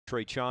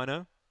Tree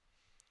China.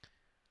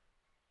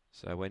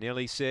 So we're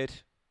nearly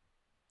set.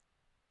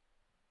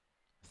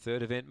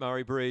 Third event,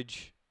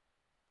 Murray-Bridge.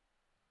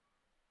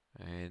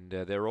 And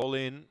they're all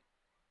in.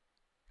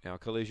 Our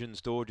collisions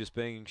door just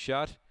being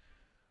shut.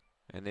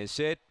 And they're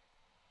set.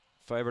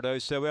 Favourite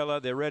Osoella,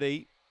 they're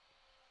ready.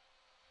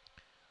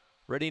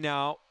 Ready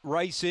now,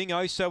 racing.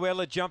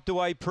 Osoella jumped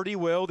away pretty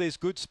well. There's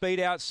good speed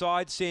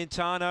outside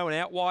Santano, and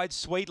out wide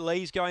Sweet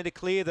Lee's going to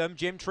clear them.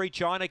 Gemtree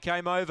China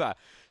came over.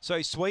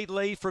 So Sweet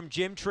Lee from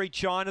Gemtree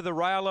China, the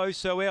rail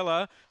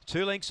Osoella,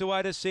 2 lengths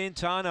away to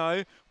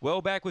Santano.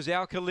 Well back was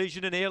Our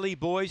Collision and Early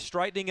Boys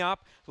straightening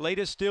up.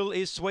 Leader still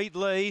is Sweet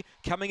Lee.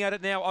 Coming at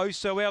it now,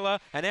 Osoella,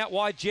 and out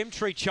wide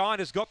Gemtree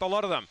China's got the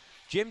lot of them.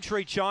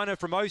 Gemtree China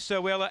from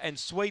Osoella and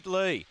Sweet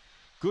Lee.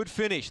 Good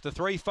finish. The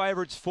 3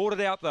 favourites fought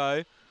it out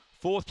though.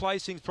 4th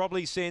placing's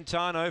probably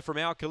Santano from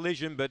Our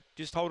Collision, but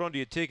just hold on to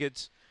your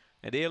tickets.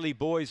 And Early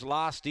Boys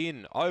last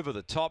in. Over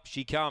the top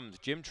she comes.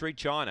 Gemtree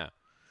China.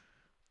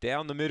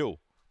 Down the middle.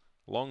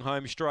 Long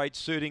home straight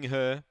suiting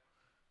her.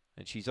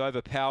 And she's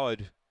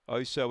overpowered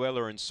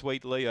Osoella and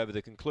Sweet Lee over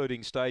the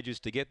concluding stages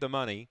to get the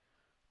money.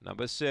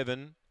 Number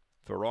 7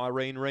 for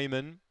Irene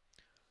Riemann.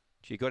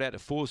 She got out to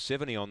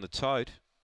 470 on the tote.